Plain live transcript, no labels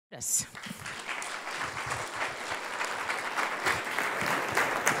Yes.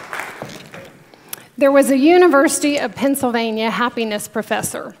 There was a University of Pennsylvania happiness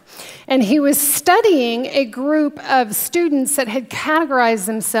professor, and he was studying a group of students that had categorized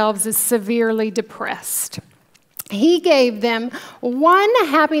themselves as severely depressed. He gave them one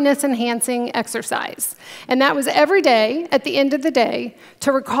happiness-enhancing exercise, and that was every day, at the end of the day,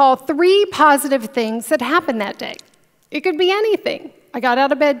 to recall 3 positive things that happened that day. It could be anything. I got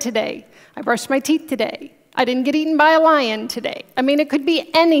out of bed today. I brushed my teeth today. I didn't get eaten by a lion today. I mean, it could be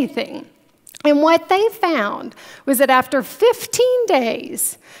anything. And what they found was that after 15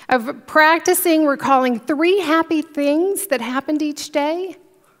 days of practicing recalling 3 happy things that happened each day,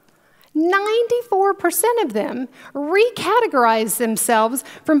 94% of them recategorized themselves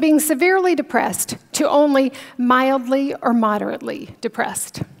from being severely depressed to only mildly or moderately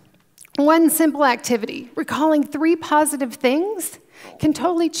depressed. One simple activity, recalling 3 positive things, can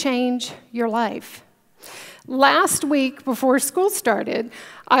totally change your life. Last week, before school started,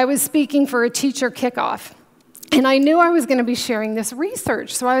 I was speaking for a teacher kickoff, and I knew I was going to be sharing this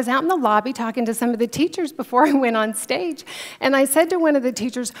research, so I was out in the lobby talking to some of the teachers before I went on stage, and I said to one of the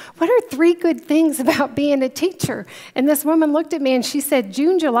teachers, "What are 3 good things about being a teacher?" And this woman looked at me and she said,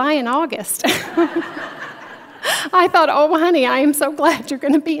 "June, July, and August." I thought, oh, honey, I am so glad you're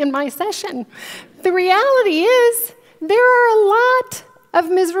going to be in my session. The reality is, there are a lot of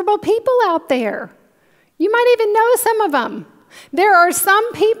miserable people out there. You might even know some of them. There are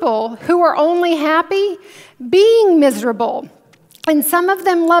some people who are only happy being miserable, and some of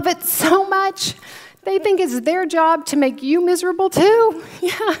them love it so much, they think it's their job to make you miserable too.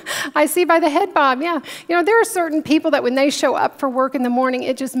 Yeah, I see by the head bob, yeah. You know, there are certain people that when they show up for work in the morning,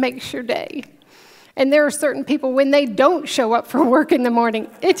 it just makes your day. And there are certain people, when they don't show up for work in the morning,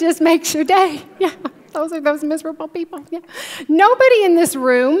 it just makes your day. Yeah, those are those miserable people. Yeah. Nobody in this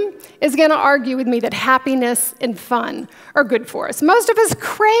room is going to argue with me that happiness and fun are good for us. Most of us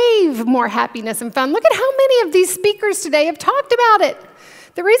crave more happiness and fun. Look at how many of these speakers today have talked about it.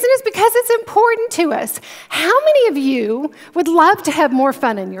 The reason is because it's important to us. How many of you would love to have more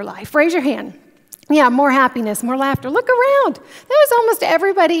fun in your life? Raise your hand. Yeah, more happiness, more laughter. Look around. That was almost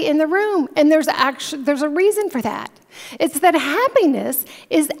everybody in the room, and there's a reason for that. It's that happiness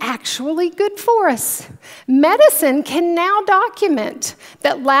is actually good for us. Medicine can now document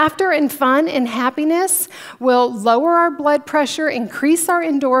that laughter and fun and happiness will lower our blood pressure, increase our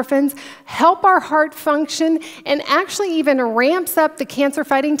endorphins, help our heart function, and actually even ramps up the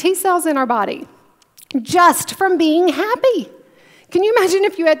cancer-fighting T cells in our body just from being happy. Can you imagine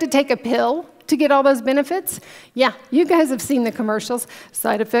if you had to take a pill to get all those benefits? Yeah, you guys have seen the commercials.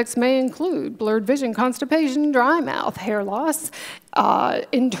 Side effects may include blurred vision, constipation, dry mouth, hair loss,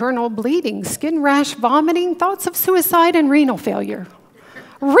 internal bleeding, skin rash, vomiting, thoughts of suicide, and renal failure.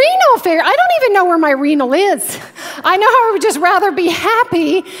 Renal failure? I don't even know where my renal is. I know I would just rather be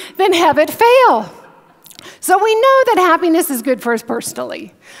happy than have it fail. So we know that happiness is good for us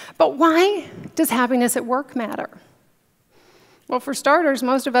personally. But why does happiness at work matter? Well, for starters,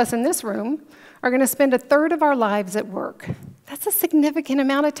 most of us in this room are going to spend 1/3 of our lives at work. That's a significant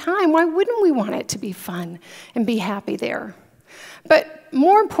amount of time. Why wouldn't we want it to be fun and be happy there? But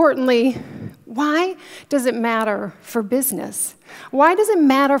more importantly, why does it matter for business? Why does it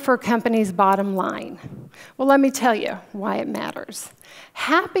matter for a company's bottom line? Well, let me tell you why it matters.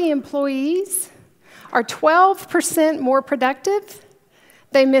 Happy employees are 12% more productive.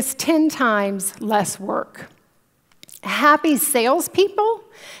 They miss 10 times less work. Happy salespeople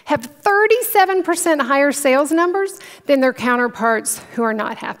have 37% higher sales numbers than their counterparts who are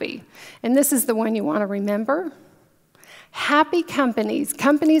not happy. And this is the one you want to remember. Happy companies,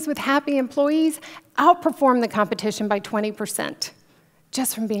 companies with happy employees, outperform the competition by 20%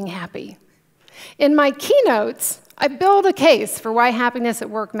 just from being happy. In my keynotes, I build a case for why happiness at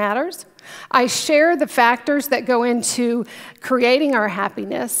work matters. I share the factors that go into creating our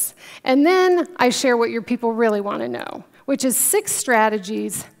happiness, and then I share what your people really want to know, which is 6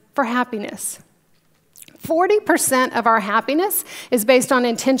 strategies for happiness. 40% of our happiness is based on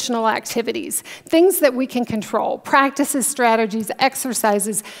intentional activities, things that we can control, practices, strategies,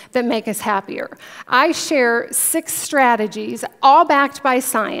 exercises that make us happier. I share 6 strategies, all backed by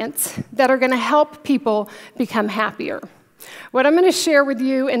science, that are going to help people become happier. What I'm going to share with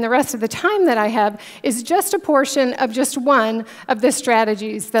you in the rest of the time that I have is just a portion of just one of the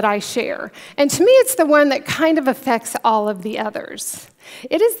strategies that I share. And to me, it's the one that kind of affects all of the others.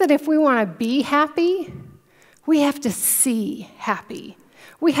 It is that if we want to be happy, we have to see happy.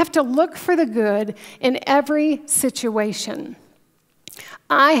 We have to look for the good in every situation.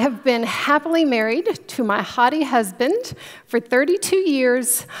 I have been happily married to my haughty husband for 32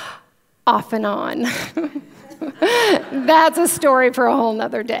 years, off and on. That's a story for a whole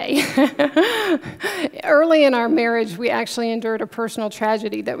nother day. Early in our marriage, we actually endured a personal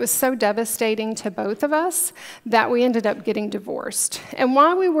tragedy that was so devastating to both of us that we ended up getting divorced. And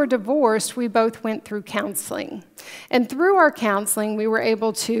while we were divorced, we both went through counseling. And through our counseling, we were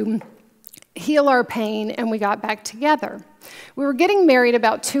able to heal our pain, and we got back together. We were getting married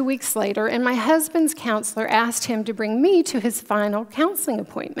about 2 weeks later, and my husband's counselor asked him to bring me to his final counseling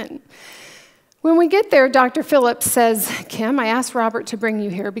appointment. When we get there, Dr. Phillips says, "Kim, I asked Robert to bring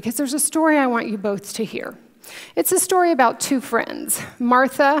you here because there's a story I want you both to hear. It's a story about two friends,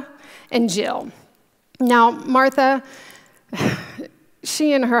 Martha and Jill." Now, Martha,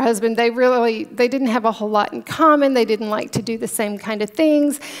 she and her husband, they didn't have a whole lot in common. They didn't like to do the same kind of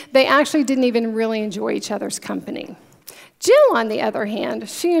things. They actually didn't even really enjoy each other's company. Jill, on the other hand,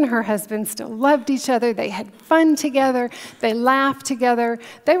 she and her husband still loved each other. They had fun together. They laughed together.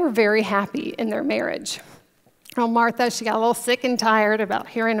 They were very happy in their marriage. Well, Martha, she got a little sick and tired about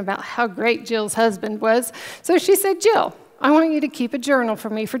hearing about how great Jill's husband was. So she said, "Jill, I want you to keep a journal for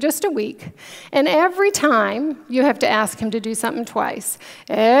me for just a week. And every time, you have to ask him to do something twice.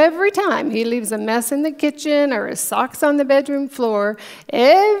 Every time he leaves a mess in the kitchen or his socks on the bedroom floor,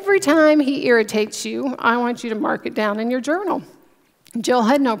 every time he irritates you, I want you to mark it down in your journal." Jill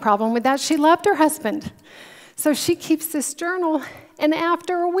had no problem with that. She loved her husband. So she keeps this journal, and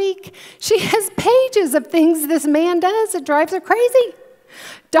after a week, she has pages of things this man does that drives her crazy.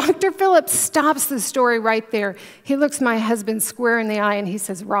 Dr. Phillips stops the story right there. He looks my husband square in the eye and he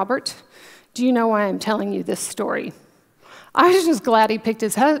says, "Robert, do you know why I'm telling you this story?" I was just glad he picked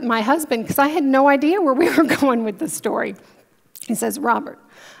my husband because I had no idea where we were going with this story. He says, "Robert,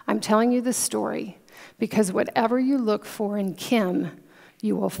 I'm telling you this story because whatever you look for in Kim,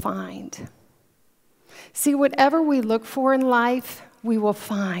 you will find." See, whatever we look for in life, we will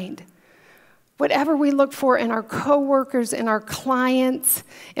find. Whatever we look for in our coworkers, in our clients,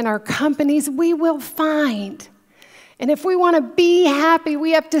 in our companies, we will find. And if we want to be happy,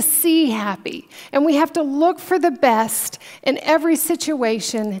 we have to see happy. And we have to look for the best in every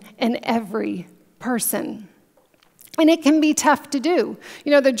situation and every person. And it can be tough to do.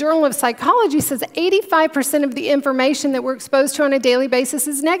 You know, the Journal of Psychology says 85% of the information that we're exposed to on a daily basis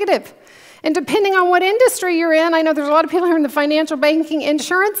is negative. And depending on what industry you're in, I know there's a lot of people here in the financial, banking,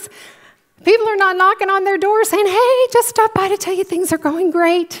 insurance. People are not knocking on their door saying, "Hey, just stop by to tell you things are going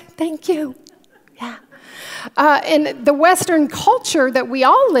great. Thank you." Yeah. In the Western culture that we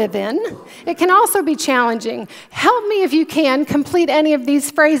all live in, it can also be challenging. Help me if you can complete any of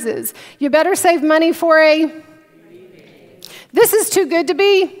these phrases. You better save money for a... This is too good to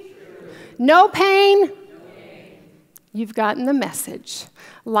be. No pain. You've gotten the message.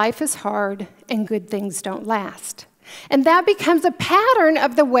 Life is hard and good things don't last. And that becomes a pattern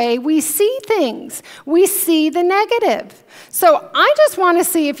of the way we see things. We see the negative. So I just want to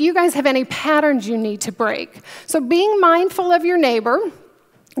see if you guys have any patterns you need to break. So being mindful of your neighbor,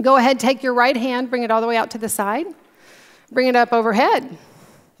 go ahead, take your right hand, bring it all the way out to the side. Bring it up overhead.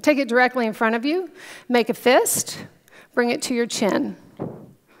 Take it directly in front of you. Make a fist. Bring it to your chin.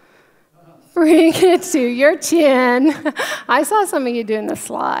 Bring it to your chin. I saw some of you doing the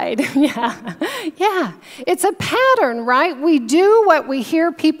slide. Yeah. It's a pattern, right? We do what we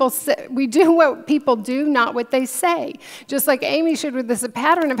hear people say. We do what people do, not what they say. Just like Amy showed with this, a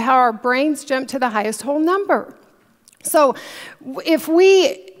pattern of how our brains jump to the highest whole number. So if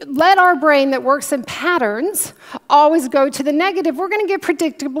we let our brain that works in patterns always go to the negative, we're going to get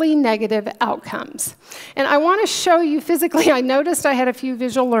predictably negative outcomes. And I want to show you physically. I noticed I had a few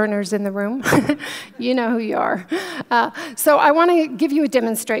visual learners in the room. You know who you are. So I want to give you a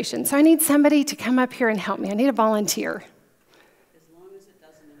demonstration. So I need somebody to come up here and help me. I need a volunteer. As long as it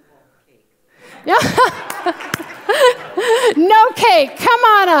doesn't involve cake. Yeah. No cake. Come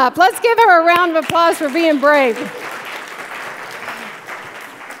on up. Let's give her a round of applause for being brave.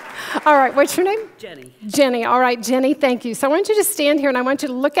 All right, what's your name? Jenny. Jenny. All right, Jenny, thank you. So I want you to stand here, and I want you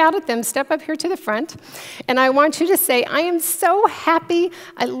to look out at them, step up here to the front, and I want you to say, "I am so happy.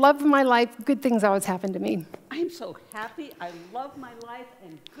 I love my life. Good things always happen to me." I am so happy. I love my life,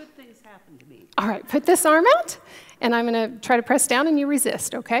 and good things happen to me. All right, put this arm out, and I'm going to try to press down, and you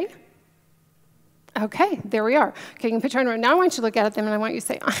resist, okay? Okay, there we are. Okay, you can put your arm. Now I want you to look out at them, and I want you to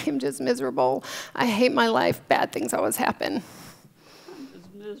say, "I am just miserable. I hate my life. Bad things always happen."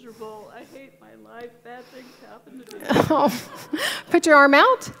 Miserable. I hate my life. Bad things happen to me. Oh. Put your arm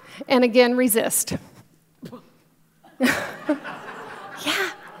out, and again, resist. Yeah,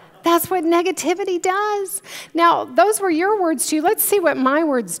 That's what negativity does. Now, those were your words too. Let's see what my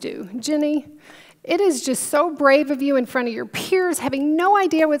words do. Jenny, it is just so brave of you in front of your peers, having no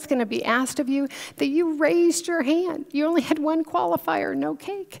idea what's going to be asked of you, that you raised your hand. You only had one qualifier, no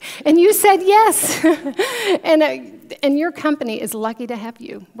cake. And you said yes. And your company is lucky to have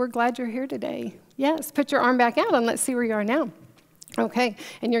you. We're glad you're here today. Yes, put your arm back out and let's see where you are now. Okay,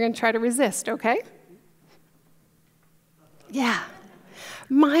 and you're going to try to resist, okay? Yeah.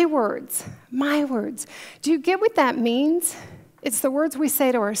 My words, my words. Do you get what that means? It's the words we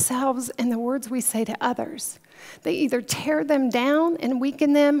say to ourselves and the words we say to others. They either tear them down and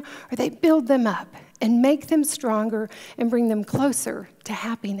weaken them, or they build them up and make them stronger and bring them closer to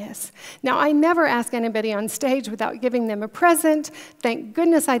happiness. Now, I never ask anybody on stage without giving them a present. Thank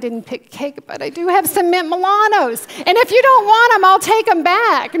goodness I didn't pick cake, but I do have some mint Milanos. And if you don't want them, I'll take them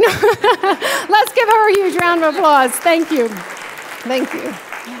back. Let's give her a huge round of applause. Thank you. Thank you.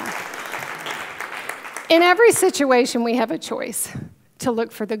 In every situation, we have a choice to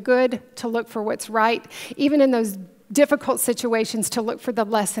look for the good, to look for what's right, even in those difficult situations, to look for the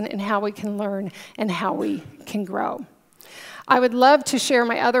lesson and how we can learn and how we can grow. I would love to share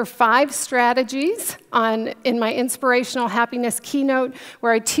my other 5 strategies in my Inspirational Happiness keynote,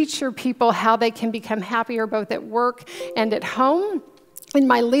 where I teach your people how they can become happier both at work and at home. In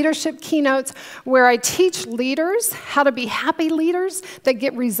my leadership keynotes, where I teach leaders how to be happy leaders that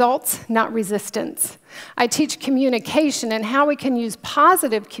get results, not resistance. I teach communication and how we can use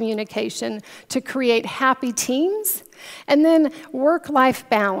positive communication to create happy teams. And then work-life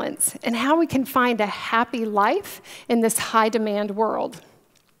balance and how we can find a happy life in this high-demand world.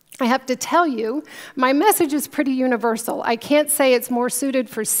 I have to tell you, my message is pretty universal. I can't say it's more suited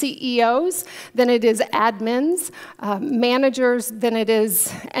for CEOs than it is admins, managers than it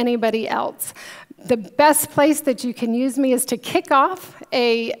is anybody else. The best place that you can use me is to kick off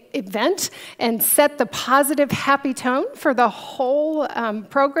an event and set the positive, happy tone for the whole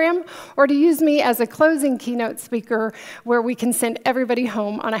program, or to use me as a closing keynote speaker where we can send everybody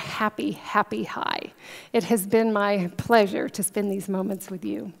home on a happy, happy high. It has been my pleasure to spend these moments with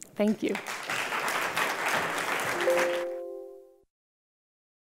you. Thank you.